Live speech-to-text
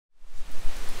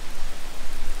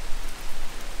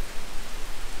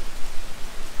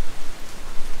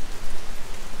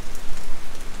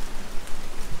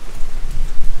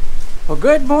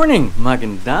Good morning,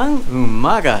 magandang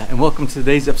umaga, and welcome to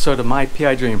today's episode of My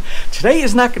PI Dream. Today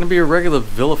is not going to be a regular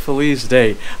Villa Feliz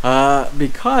day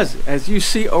because, as you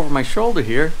see over my shoulder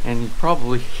here, and you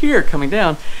probably hear coming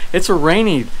down, it's a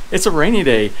rainy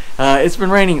day. It's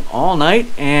been raining all night,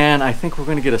 and I think we're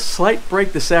going to get a slight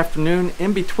break this afternoon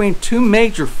in between two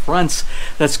major fronts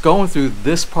that's going through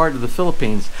this part of the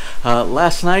Philippines.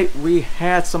 Last night we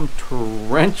had some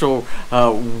torrential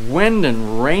wind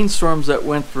and rainstorms that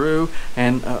went through,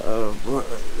 and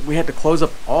we had to close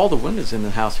up all the windows in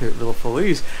the house here at Villa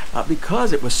Feliz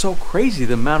because it was so crazy,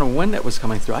 the amount of wind that was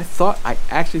coming through. I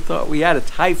actually thought we had a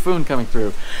typhoon coming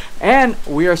through, and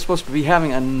we are supposed to be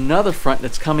having another front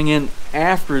that's coming in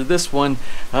after this one,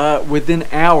 within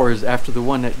hours after the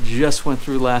one that just went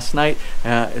through last night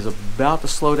is about to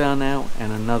slow down now,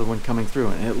 and another one coming through,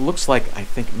 and it looks like, I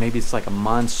think maybe it's like a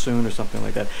monsoon or something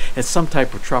like that. It's some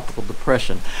type of tropical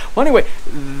depression. Well, anyway,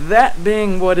 that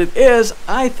being what it is,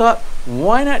 I thought,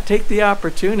 why not take the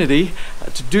opportunity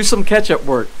to do some catch-up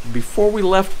work. Before we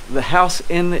left the house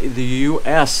in the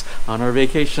U.S. on our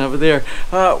vacation over there,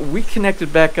 we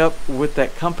connected back up with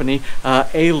that company,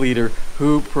 Aleader,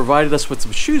 who provided us with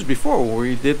some shoes before, where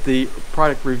we did the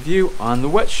product review on the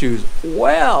wet shoes.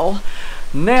 Well,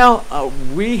 now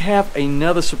we have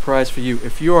another surprise for you.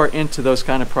 If you are into those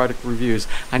kind of product reviews,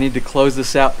 I need to close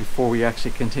this out before we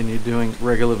actually continue doing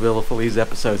regular Villa Feliz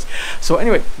episodes. So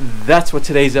anyway, that's what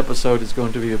today's episode is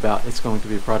going to be about. It's going to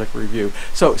be a product review.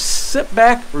 So sit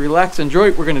back, relax,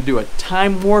 enjoy. We're going to do a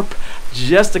time warp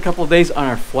just a couple of days on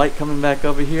our flight coming back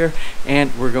over here,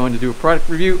 and we're going to do a product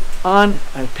review on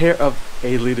a pair of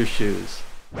Aleader shoes.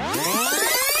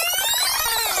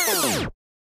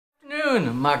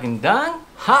 Magandang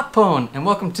hapon, and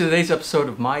welcome to today's episode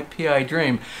of My PI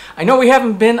Dream. I know we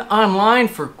haven't been online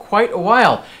for quite a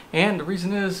while, and the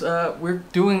reason is we're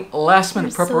doing last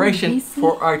minute preparation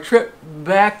for our trip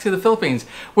back to the Philippines,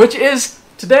 which is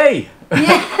today.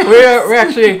 Yeah. We're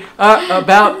actually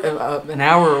about an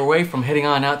hour away from heading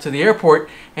on out to the airport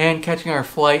and catching our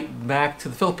flight back to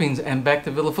the Philippines and back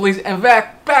to Villa Feliz and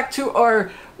back to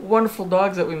our wonderful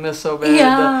dogs that we miss so bad.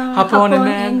 Yeah, Hapon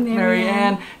and Mary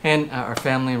Ann, and our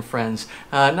family and friends.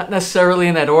 Not necessarily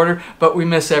in that order, but we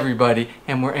miss everybody,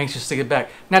 and we're anxious to get back.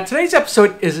 Now, today's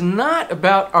episode is not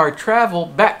about our travel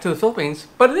back to the Philippines,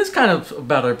 but it is kind of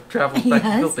about our travel back to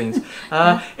the Philippines.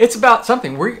 It's about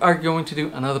something. We are going to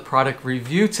do another product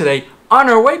review today on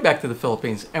our way back to the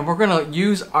Philippines, and we're going to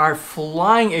use our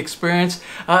flying experience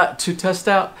to test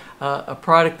out a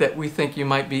product that we think you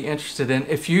might be interested in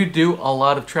if you do a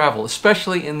lot of travel,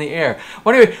 especially in the air.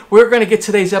 Well, anyway, we're going to get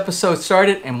today's episode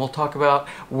started, and we'll talk about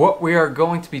what we are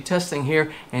going to be testing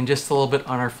here and just a little bit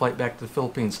on our flight back to the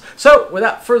Philippines. So,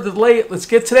 without further delay, let's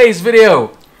get today's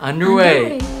video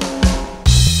underway.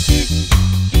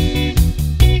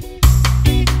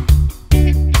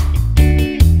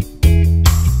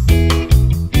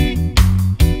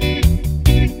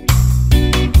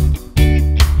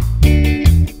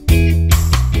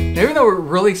 We're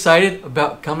really excited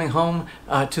about coming home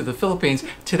to the Philippines.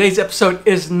 Today's episode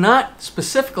is not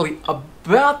specifically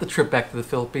about the trip back to the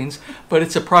Philippines, but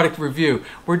it's a product review.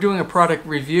 We're doing a product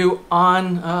review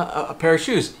on a pair of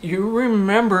shoes. You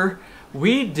remember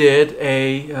we did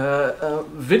a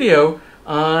video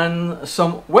on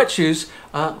some wet shoes,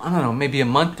 I don't know, maybe a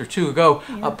month or two ago,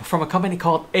 from a company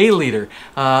called Aleader,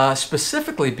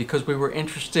 specifically because we were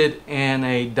interested in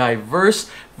a diverse,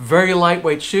 very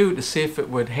lightweight shoe to see if it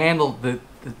would handle the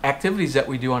activities that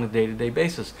we do on a day-to-day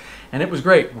basis. And it was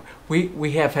great.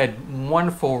 We have had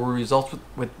wonderful results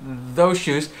with those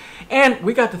shoes, and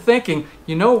we got to thinking,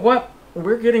 you know what?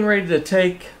 We're getting ready to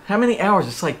take, how many hours?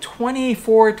 It's like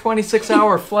 24,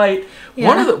 26-hour flight. Yeah.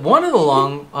 One of the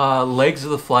long legs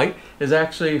of the flight is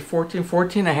actually 14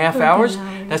 and a half hours.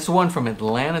 That's the one from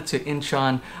Atlanta to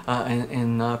Incheon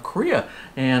in Korea.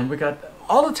 And we got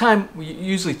all the time. We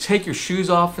usually take your shoes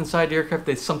off inside the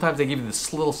aircraft. Sometimes they give you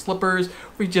this little slippers.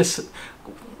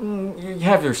 You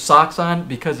have your socks on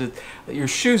because your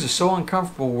shoes are so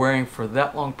uncomfortable wearing for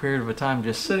that long period of a time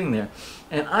just sitting there.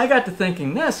 And I got to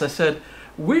thinking this. I said,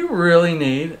 we really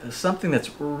need something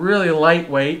that's really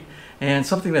lightweight and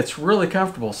something that's really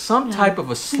comfortable. Some type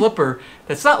of a slipper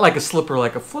that's not like a slipper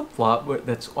like a flip-flop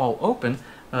that's all open,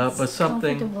 but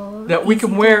something that we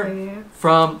can wear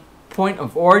from point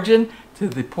of origin to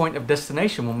the point of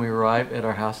destination when we arrive at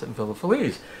our house in Villa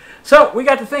Feliz. So we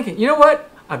got to thinking, you know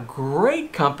what? A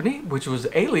great company, which was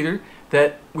Aleader,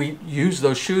 that we used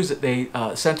those shoes that they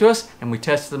sent to us, and we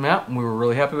tested them out, and we were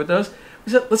really happy with those.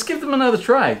 We said, let's give them another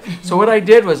try. So what I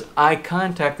did was I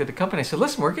contacted the company. I said,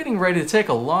 listen, we're getting ready to take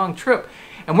a long trip,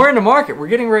 and we're in the market. We're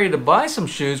getting ready to buy some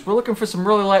shoes. We're looking for some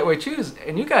really lightweight shoes,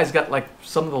 and you guys got like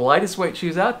some of the lightest weight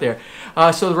shoes out there.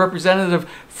 So the representative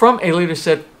from Aleader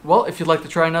said, well, if you'd like to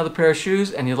try another pair of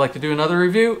shoes and you'd like to do another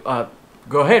review,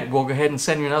 go ahead. We'll go ahead and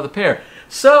send you another pair.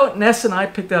 So Ness and I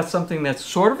picked out something that's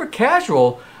sort of a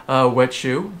casual wet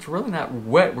shoe. It's really not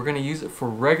wet. We're going to use it for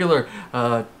regular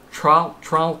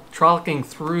trolleying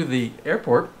through the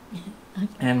airport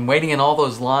and waiting in all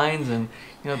those lines and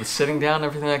the sitting down and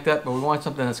everything like that. But we want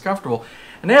something that's comfortable.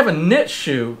 And they have a knit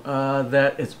shoe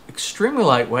that is extremely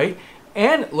lightweight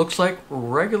and it looks like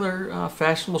regular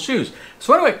fashionable shoes.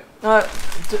 So anyway,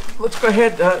 let's go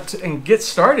ahead and get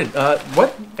started.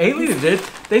 What Aleader did,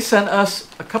 they sent us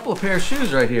a couple of pair of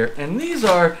shoes right here, and these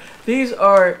are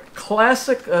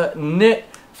classic knit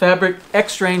fabric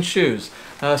XDRAIN shoes.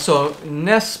 So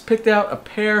Ness picked out a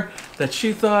pair that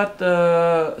she thought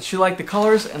she liked the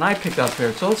colors, and I picked out a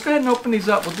pair. So let's go ahead and open these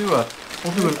up. We'll do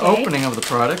an opening of the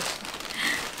products.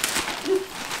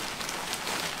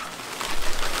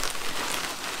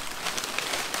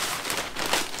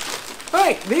 All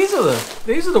right, these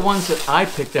are the ones that I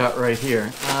picked out right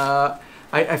here.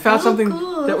 I found something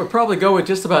that would probably go with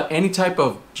just about any type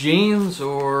of jeans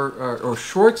or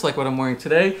shorts like what I'm wearing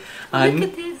today. Look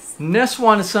at this. Ness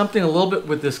wanted something a little bit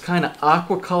with this kind of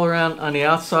aqua color on the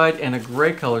outside and a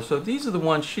gray color. So these are the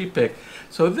ones she picked.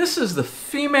 So this is the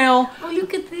female. Oh,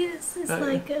 look at this. It's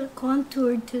like a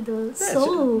contour to the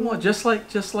sole. Well, just like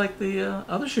the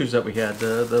other shoes that we had,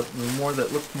 the more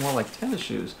that looked more like tennis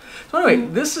shoes. So anyway,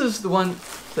 this is the one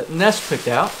that Ness picked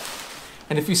out.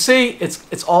 And if you see,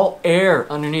 it's all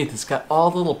air underneath. It's got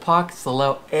all the little pockets to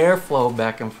allow airflow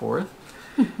back and forth.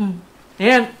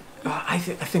 And I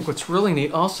think what's really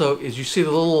neat also is you see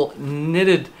the little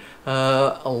knitted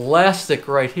elastic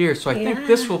right here. So I think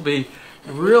this will be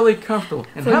really comfortable.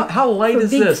 And how light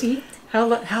is this? Feet.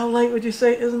 How light would you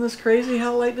say? Isn't this crazy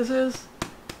how light this is?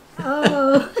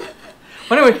 Oh.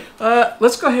 Well, anyway,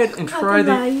 let's go ahead and try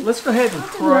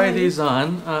these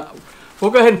on. We'll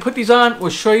go ahead and put these on.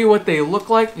 We'll show you what they look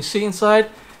like. You see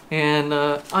inside, and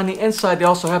on the inside they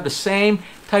also have the same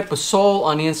type of sole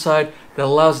on the inside that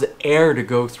allows the air to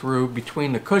go through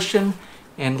between the cushion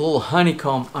and the little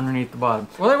honeycomb underneath the bottom.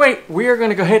 Well, anyway, we are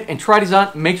going to go ahead and try these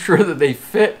on, make sure that they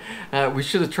fit. We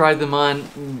should have tried them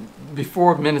on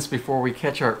minutes before we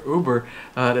catch our Uber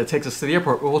that takes us to the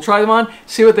airport. But we'll try them on,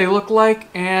 see what they look like,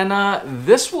 and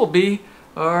this will be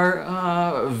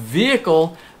our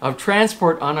vehicle of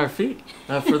transport on our feet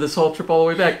for this whole trip all the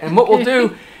way back. And what we'll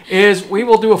do is we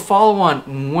will do a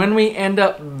follow-on. When we end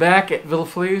up back at Villa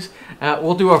Feliz,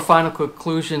 we'll do our final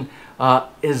conclusion.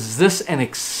 Is this an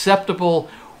acceptable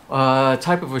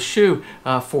type of a shoe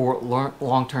for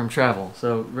long-term travel?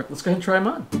 So let's go ahead and try them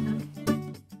on.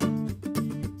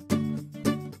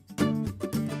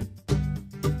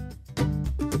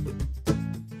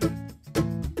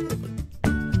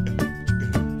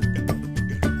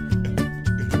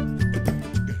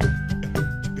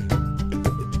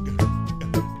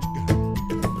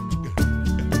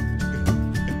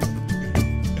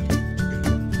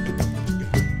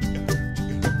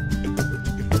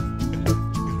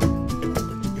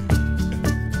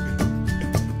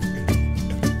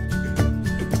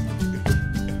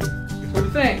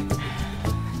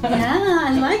 Yeah,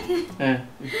 I like it. Light,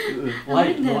 I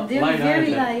like them. They're very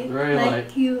light. Very like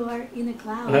light. You are in a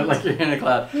cloud. Like you're in a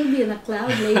cloud. We'll be in a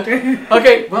cloud later.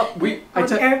 Okay, well,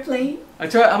 airplane.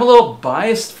 I'm a little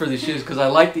biased for these shoes because I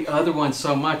like the other ones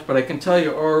so much, but I can tell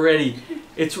you already,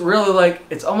 it's really like,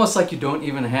 it's almost like you don't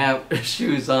even have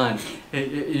shoes on.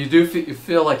 You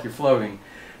feel like you're floating.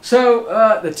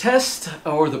 So the test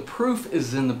or the proof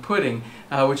is in the pudding,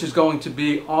 which is going to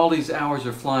be all these hours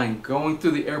of flying, going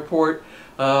through the airport,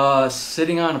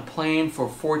 sitting on a plane for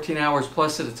 14 hours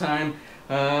plus at a time,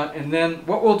 and then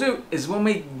what we'll do is when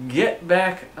we get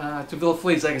back to Villa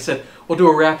Feliz, like I said, we'll do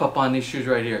a wrap up on these shoes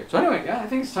right here. So anyway, I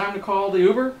think it's time to call the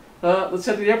Uber. Let's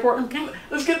head to the airport. Okay.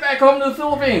 Let's get back home to the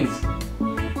Philippines.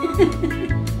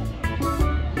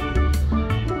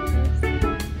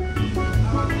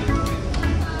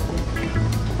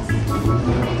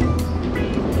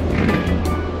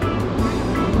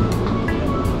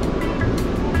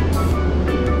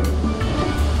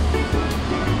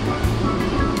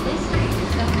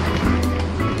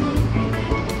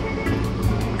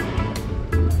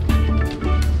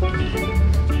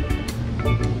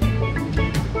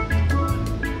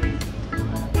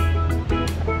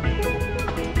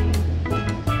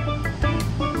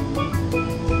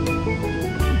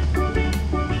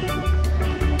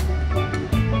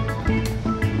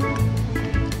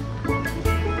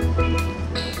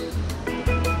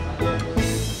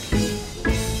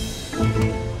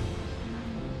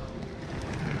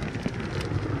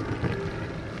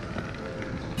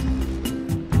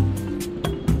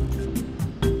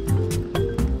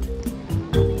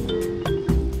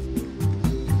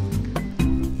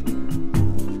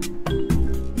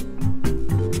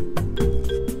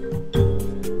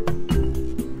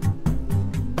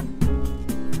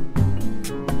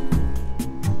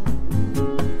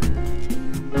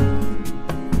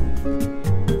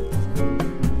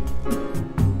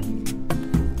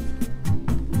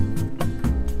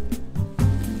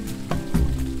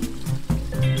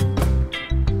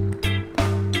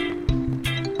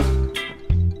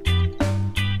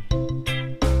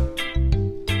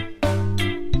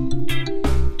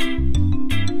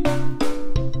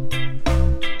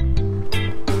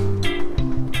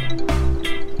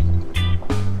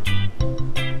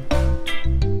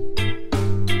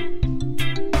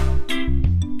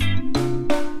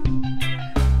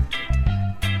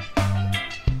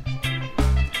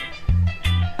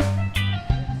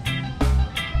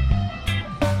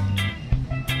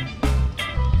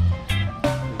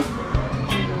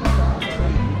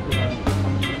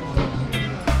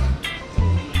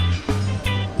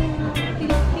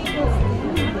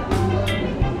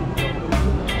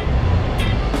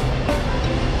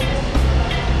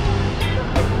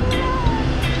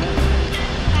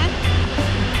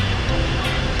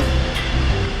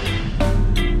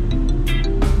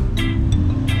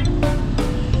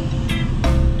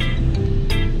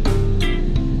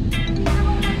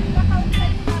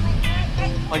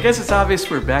 guess it's obvious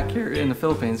we're back here in the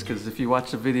Philippines, because if you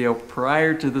watch the video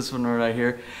prior to this one right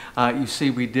here, you see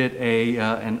we did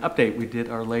an update. We did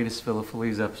our latest Villa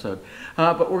Feliz episode.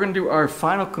 But we're going to do our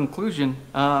final conclusion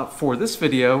for this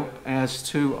video as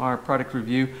to our product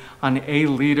review on the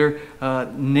Aleader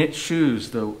knit shoes,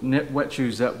 the knit wet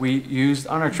shoes that we used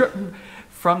on our trip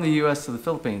from the U.S. to the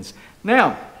Philippines.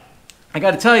 Now, I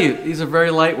got to tell you, these are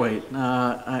very lightweight,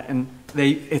 and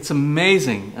it's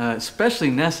amazing,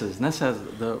 especially Ness's. Ness has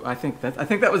I think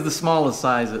that was the smallest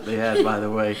size that they had, by the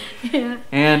way. Yeah.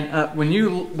 And when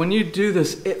you do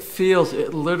this,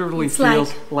 it literally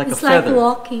feels like a feather. It's like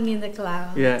walking in the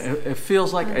clouds. Yeah, it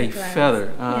feels like a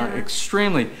feather,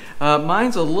 extremely.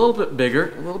 Mine's a little bit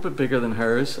bigger than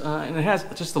hers, and it has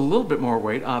just a little bit more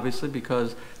weight, obviously,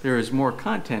 because there is more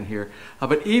content here.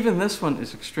 But even this one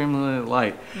is extremely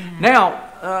light. Yeah.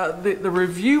 Now, the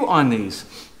review on these.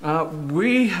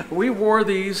 We wore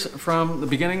these from the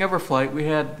beginning of our flight. We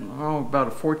had about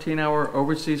a 14-hour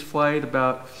overseas flight,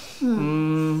 about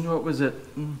what was it?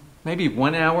 Maybe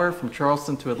 1 hour from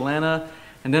Charleston to Atlanta,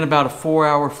 and then about a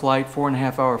 4-hour flight,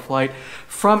 4.5-hour flight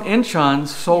from Incheon,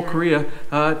 Seoul, Korea,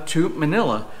 to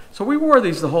Manila. So we wore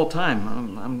these the whole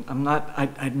time. I'm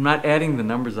not adding the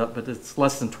numbers up, but it's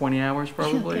less than 20 hours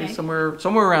probably, somewhere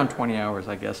around 20 hours,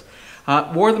 I guess.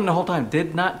 Wore them the whole time.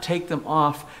 Did not take them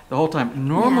off the whole time.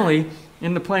 Normally,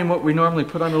 in the plane, what we normally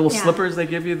put on the little slippers they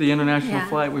give you, the international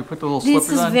flight, we put the little slippers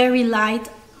on. This is very light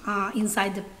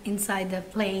inside the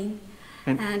plane.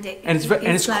 And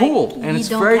it's like cool, and it's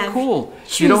very cool.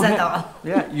 Shoes at all.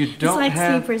 Yeah, you don't it's like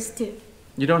have slippers too.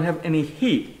 You don't have any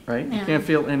heat, right? You can't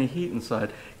feel any heat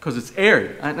inside because it's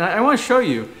airy. And I want to show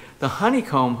you the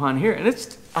honeycomb on here, and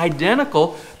it's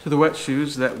identical to the wet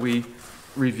shoes that we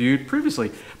reviewed previously.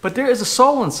 But there is a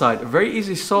sole inside, a very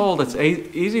easy sole that's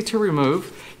easy to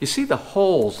remove. You see the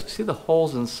holes.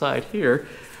 Inside here,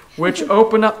 which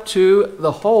open up to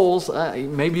the holes.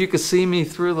 Maybe you could see me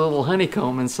through the little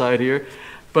honeycomb inside here.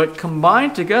 But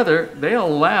combined together, they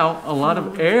allow a lot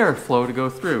of air flow to go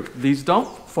through. These don't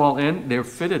fall in. They're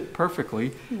fitted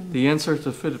perfectly. The inserts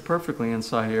are fitted perfectly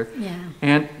inside here. Yeah.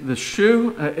 And the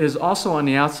shoe is also on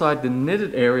the outside. The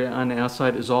knitted area on the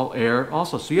outside is all air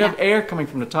also. So you have air coming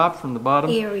from the top, from the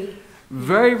bottom. Airy.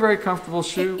 Very, very comfortable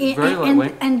shoe. Very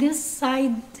lightweight. And this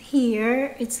side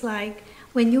here, it's like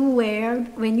when you wear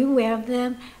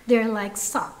them, they're like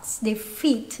socks. They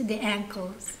fit the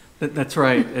ankles. That's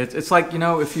right. It's like,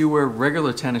 if you wear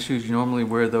regular tennis shoes, you normally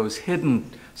wear those hidden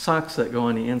socks that go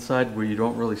on the inside where you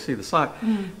don't really see the sock.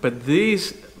 But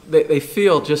these, they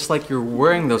feel just like you're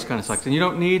wearing those kind of socks. And you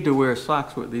don't need to wear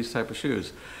socks with these type of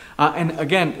shoes. And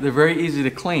again, they're very easy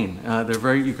to clean.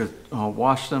 You could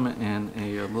wash them in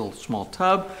a little small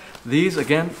tub. These,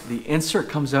 again, the insert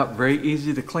comes out very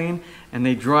easy to clean, and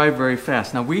they dry very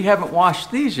fast. Now, we haven't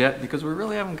washed these yet because we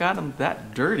really haven't got them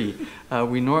that dirty.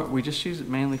 We just use it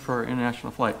mainly for our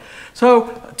international flight.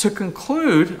 So, to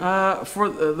conclude, for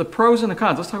the pros and the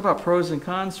cons, let's talk about pros and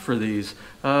cons for these.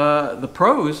 The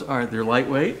pros are they're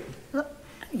lightweight.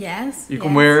 Yes. You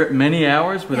can wear it many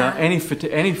hours without any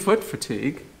foot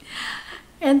fatigue.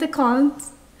 And the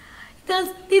cons,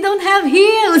 they don't have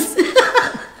heels.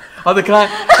 Oh, the con.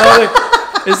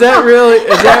 Is that really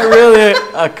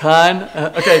a con?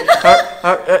 Okay.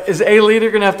 Is Aleader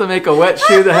going to have to make a wet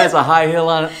shoe that has a high heel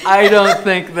on it? I don't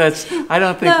think that's their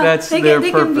purpose.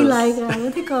 They can be like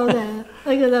what do you call that?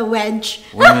 Like a wedge.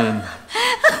 Women.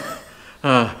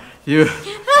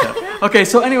 Okay.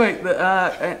 So anyway,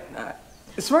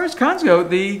 as far as cons go,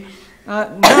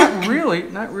 not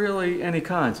really any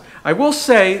cons. I will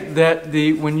say that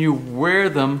when you wear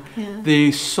them,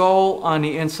 the sole on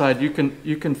the inside, you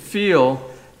can feel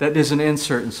that there's an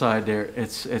insert inside there.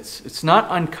 It's not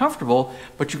uncomfortable,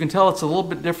 but you can tell it's a little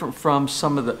bit different from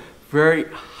some of the very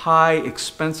high,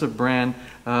 expensive brand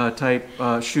type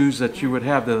shoes that you would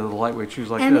have that are the lightweight shoes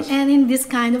like this. And in this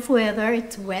kind of weather,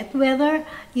 it's wet weather,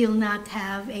 you'll not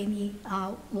have any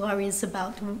worries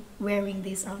about wearing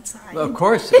this outside. Of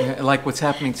course, like what's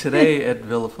happening today at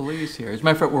Villa Feliz here. As a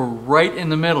matter of fact, we're right in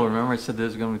the middle. Remember I said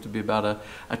there's going to be about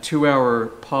a 2-hour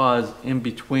pause in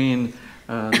between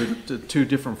the two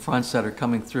different fronts that are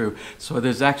coming through. So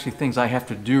there's actually things I have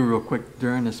to do real quick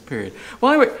during this period.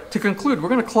 Well, anyway, to conclude, we're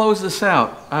going to close this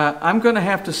out. I'm going to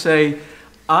have to say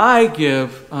I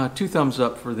give 2 thumbs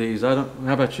up for these. How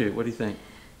about you? What do you think?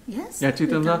 Yes. Yeah, 2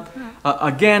 thumbs up.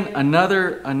 Again,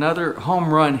 another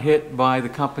home run hit by the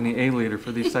company Aleader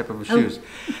for these type of shoes.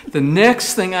 The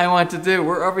next thing I want to do,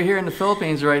 we're over here in the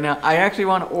Philippines right now. I actually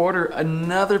want to order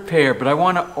another pair, but I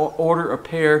want to order a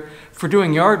pair for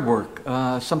doing yard work,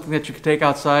 something that you could take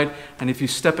outside, and if you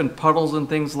step in puddles and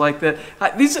things like that.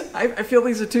 I feel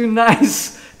these are too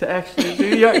nice to actually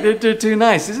do. They're too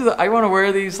nice. I want to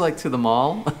wear these like to the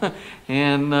mall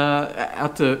and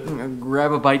out to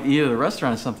grab a bite to eat at a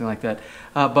restaurant or something like that.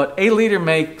 But Aleader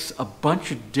makes a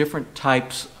bunch of different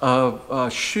types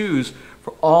of shoes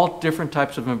for all different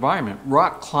types of environment.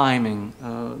 Rock climbing,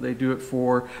 they do it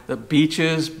for the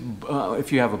beaches,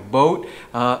 if you have a boat,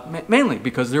 mainly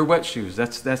because they're wet shoes.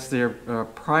 That's their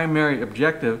primary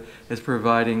objective, is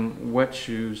providing wet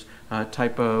shoes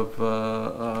type of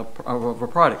a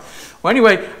product. Well,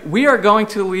 anyway, we are going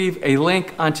to leave a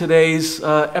link on today's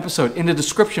episode in the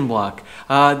description block.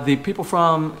 The people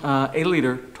from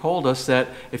Aleader told us that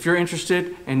if you're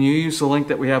interested and you use the link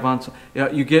that we have on,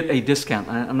 you get a discount.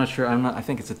 I'm not sure. I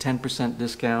think it's a 10%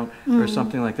 discount or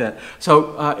something like that.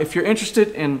 So if you're interested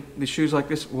in the shoes like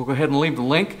this, we'll go ahead and leave the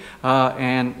link,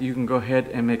 and you can go ahead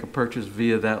and make a purchase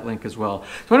via that link as well.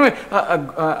 So anyway,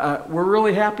 we're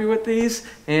really happy with these,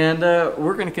 and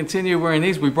we're going to continue wearing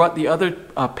these. We brought the other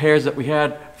pairs that we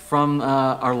had from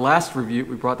our last review.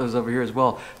 We brought those over here as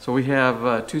well. So we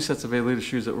have 2 sets of Aleader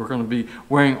shoes that we're going to be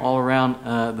wearing all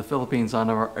around the Philippines on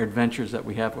our adventures that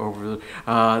we have over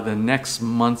the next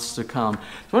months to come.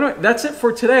 So anyway, that's it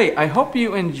for today. I hope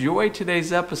you enjoyed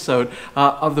today's episode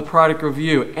of the product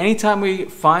review. Anytime we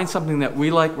find something that we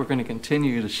like, we're going to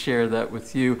continue to share that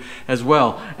with you as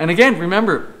well. And again,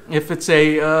 remember, if it's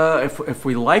if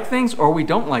we like things or we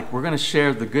don't like, we're going to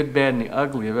share the good, bad, and the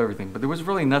ugly of everything. But there was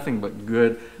really nothing but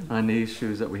good on these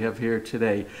shoes that we have here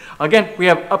today. Again, we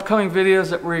have upcoming videos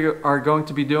that we are going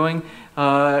to be doing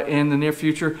in the near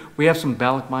future. We have some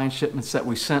balikbayan shipments that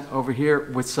we sent over here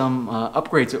with some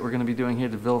upgrades that we're going to be doing here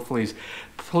to Villa Feliz.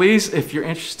 Please, if you're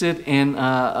interested in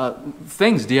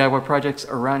things, DIY projects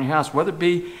around your house, whether it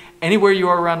be anywhere you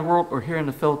are around the world or here in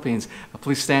the Philippines,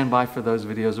 please stand by for those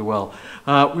videos as well.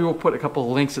 We will put a couple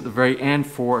of links at the very end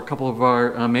for a couple of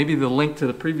our, maybe the link to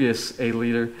the previous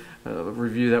Aleader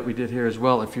review that we did here as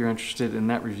well, if you're interested in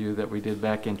that review that we did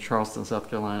back in Charleston, South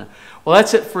Carolina. Well,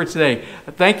 that's it for today.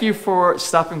 Thank you for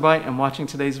stopping by and watching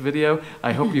today's video.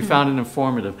 I hope you found it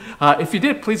informative. If you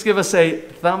did, please give us a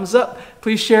thumbs up.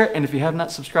 Please share, and if you have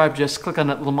not subscribed, just click on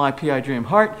that little My PI Dream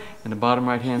heart in the bottom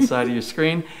right-hand side of your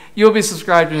screen. You'll be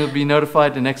subscribed and you'll be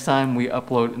notified the next time we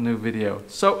upload a new video.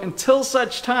 So until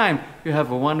such time, you have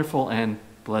a wonderful and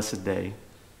blessed day.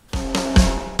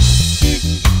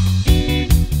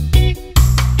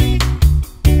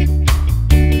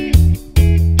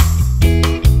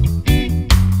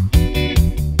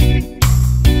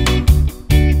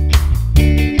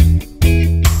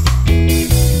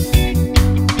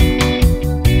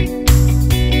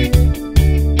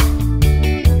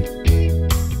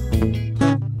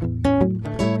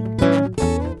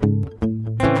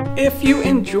 If you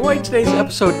enjoyed today's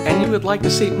episode and you would like to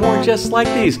see more just like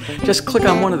these, just click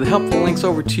on one of the helpful links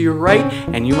over to your right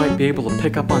and you might be able to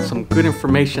pick up on some good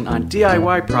information on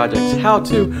DIY projects, how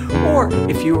to, or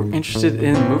if you are interested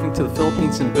in moving to the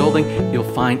Philippines and building, you'll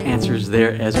find answers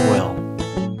there as well.